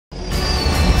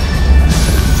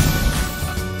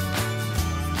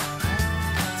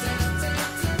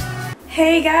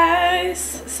Hey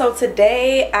guys, so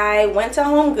today I went to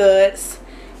Home Goods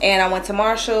and I went to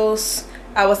Marshall's.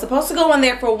 I was supposed to go in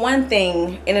there for one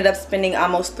thing, ended up spending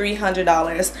almost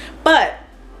 $300, but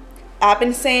I've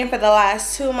been saying for the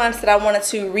last 2 months that I wanted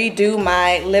to redo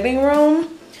my living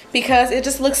room because it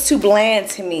just looks too bland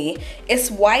to me.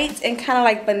 It's white and kind of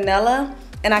like vanilla,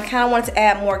 and I kind of wanted to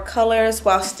add more colors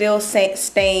while still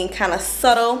staying kind of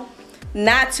subtle,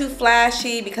 not too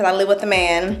flashy because I live with a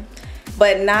man,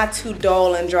 but not too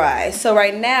dull and dry. So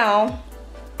right now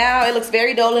it looks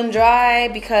very dull and dry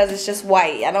because it's just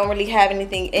white. I don't really have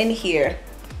anything in here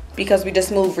because we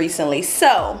just moved recently.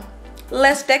 So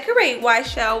let's decorate, why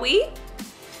shall we?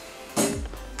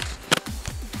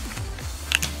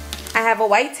 I have a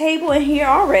white table in here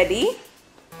already,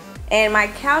 and my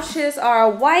couches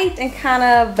are white and kind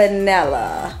of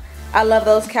vanilla. I love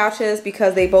those couches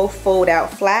because they both fold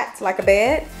out flat like a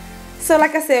bed. So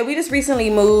like I said, we just recently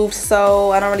moved,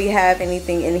 so I don't really have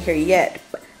anything in here yet.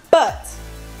 But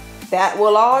that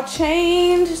will all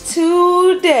change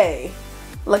today.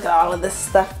 Look at all of this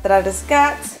stuff that I just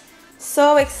got.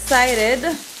 So excited.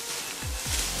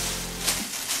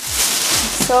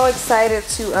 So excited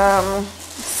to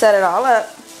set it all up.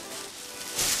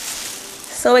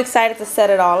 So excited to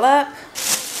set it all up.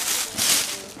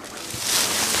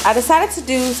 I decided to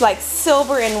do like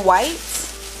silver and white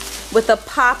with a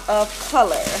pop of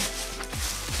color.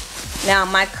 Now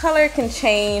my color can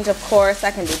change, of course.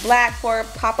 I can do black for a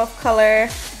pop of color.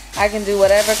 I can do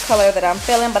whatever color that I'm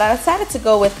feeling, but I decided to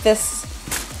go with this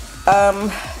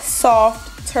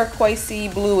soft turquoisey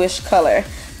bluish color.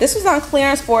 This was on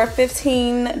clearance for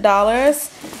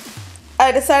 $15.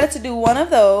 I decided to do one of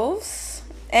those,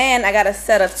 and I got a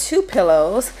set of 2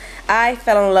 pillows. I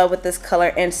fell in love with this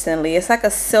color instantly. It's like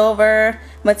a silver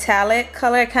metallic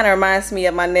color. It kind of reminds me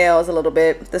of my nails a little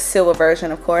bit, the silver version,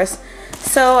 of course.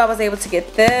 So I was able to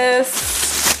get this.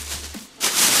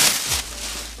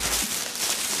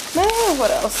 Man,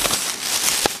 what else?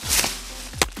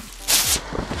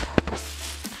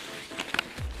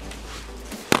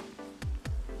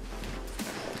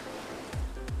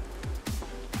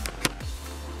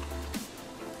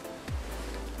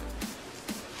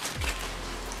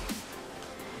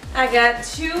 I got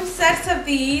 2 sets of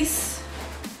these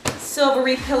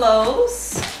silvery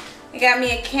pillows. I got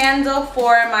me a candle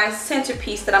for my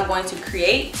centerpiece that I'm going to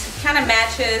create. It kind of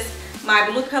matches my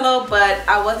blue pillow, but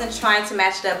I wasn't trying to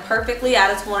match it up perfectly.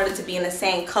 I just wanted it to be in the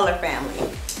same color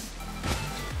family.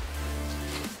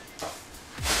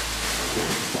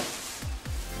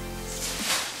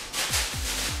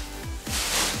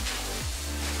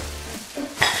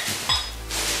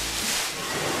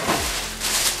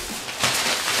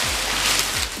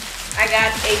 I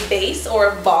got a base or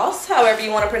a boss, however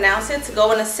you want to pronounce it, to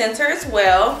go in the center as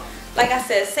well. Like I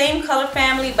said, same color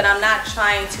family, but I'm not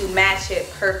trying to match it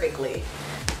perfectly.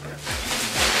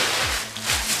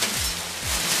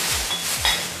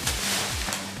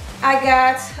 I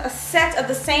got a set of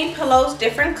the same pillows,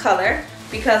 different color,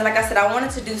 because like I said, I wanted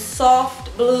to do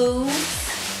soft blues.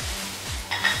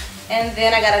 And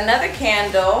then I got another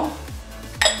candle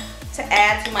to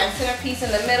add to my centerpiece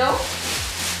in the middle.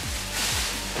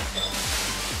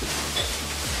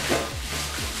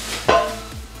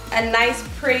 A nice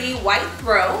pretty white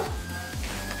throw,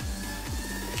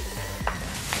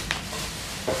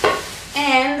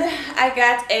 and I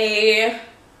got a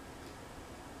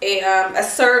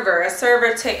server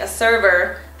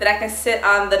that I can sit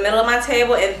on the middle of my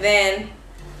table, and then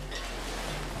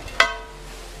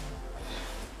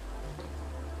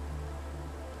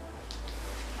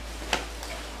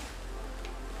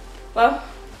well,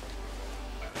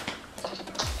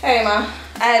 hey ma,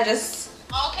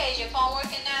 Okay, is your phone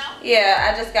working now?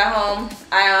 Yeah, I just got home.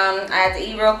 I had to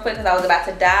eat real quick because I was about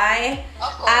to die.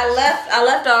 I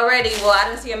left already. Well, I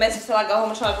didn't see a message until I got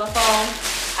home and charged my phone.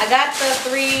 I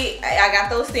got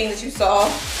those things that you saw.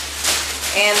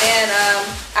 And then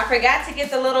I forgot to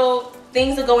get the little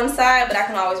things that go inside, but I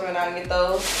can always run out and get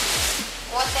those.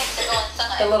 What things to go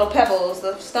inside? The little pebbles,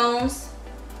 the stones.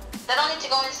 They don't need to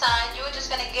go inside. You were just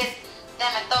gonna get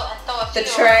them and throw a few the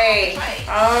tray.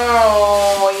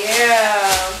 Oh, yeah.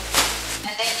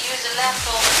 And then use the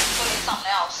leftovers and put in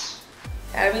something else.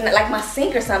 I mean, like my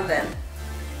sink or something.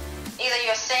 Either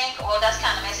your sink, or that's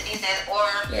kind of messy these days, or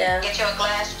get you a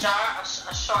glass jar,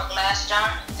 a short glass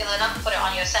jar, fill it up, put it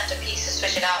on your centerpiece and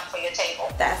switch it out for your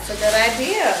table. That's a good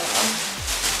idea.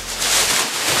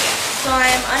 So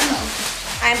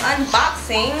I'm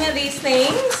unboxing these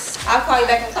things. I'll call you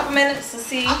back in a couple minutes to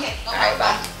see. Okay, no All right,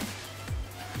 bye.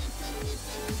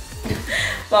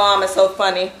 Mom is so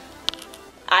funny.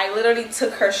 I literally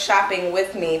took her shopping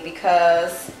with me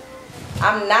because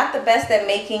I'm not the best at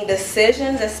making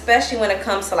decisions, especially when it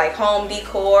comes to like home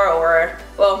decor or,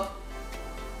 well,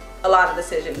 a lot of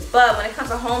decisions. But when it comes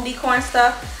to home decor and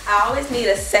stuff, I always need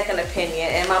a second opinion.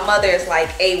 And my mother is like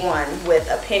A1 with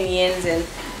opinions, and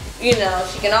you know,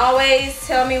 she can always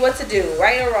tell me what to do,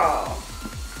 right or wrong.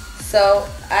 So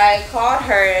I called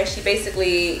her and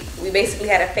we basically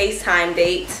had a FaceTime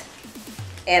date.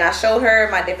 And I showed her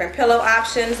my different pillow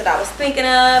options that I was thinking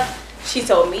of. She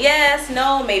told me yes,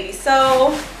 no, maybe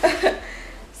so.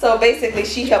 So basically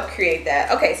she helped create that.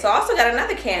 Okay, so I also got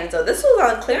another Kanzo. This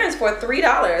was on clearance for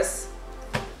 $3.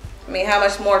 I mean, how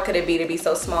much more could it be to be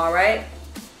so small, right?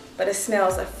 But it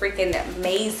smells freaking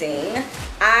amazing.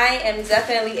 I am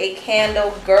definitely a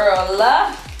candle girl.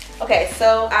 Okay,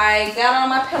 so I got all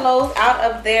my pillows out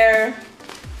of their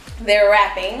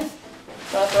wrapping.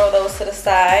 So I'll throw those to the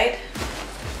side.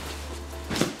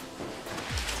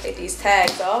 Take these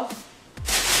tags off.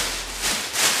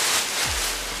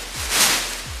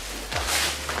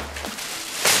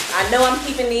 I know I'm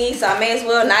keeping these, so I may as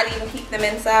well not even keep them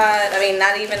inside. I mean,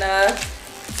 not even,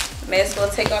 may as well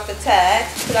take off the tag,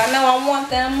 because I know I want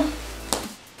them.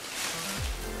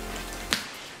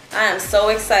 I am so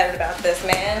excited about this,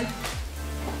 man.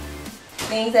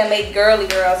 Things that make girly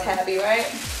girls happy, right?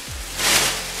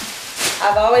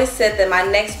 I've always said that my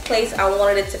next place, I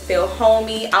wanted it to feel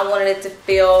homey. I wanted it to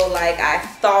feel like I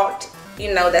thought,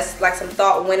 you know, that's like some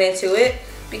thought went into it.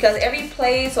 Because every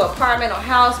place or apartment or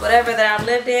house, whatever that I've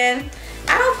lived in,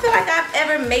 I don't feel like I've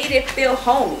ever made it feel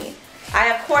homey. I,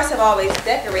 of course, have always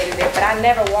decorated it, but I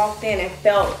never walked in and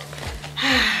felt,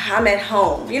 I'm at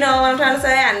home. You know what I'm trying to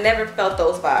say? I never felt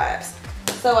those vibes.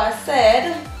 So I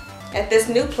said, at this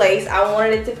new place, I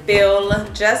wanted it to feel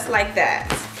just like that.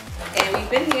 And we've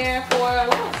been here for a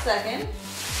little second.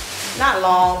 Not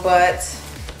long, but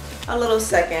a little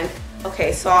second.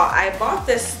 Okay, so I bought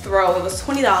this throw. It was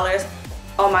 $20.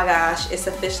 Oh my gosh, it's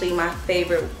officially my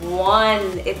favorite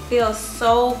one. It feels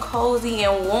so cozy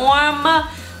and warm,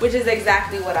 which is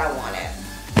exactly what I wanted.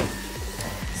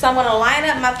 So I'm gonna line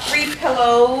up my 3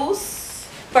 pillows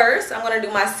first. I'm gonna do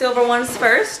my silver ones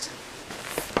first.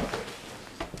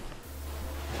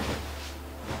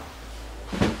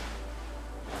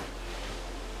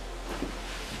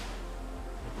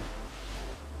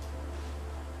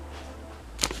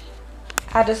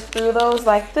 I just threw those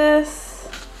like this.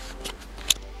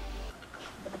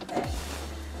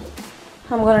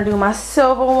 I'm gonna do my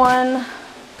silver one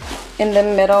in the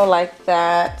middle like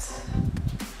that.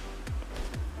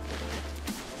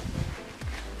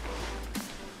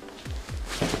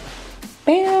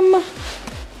 Bam.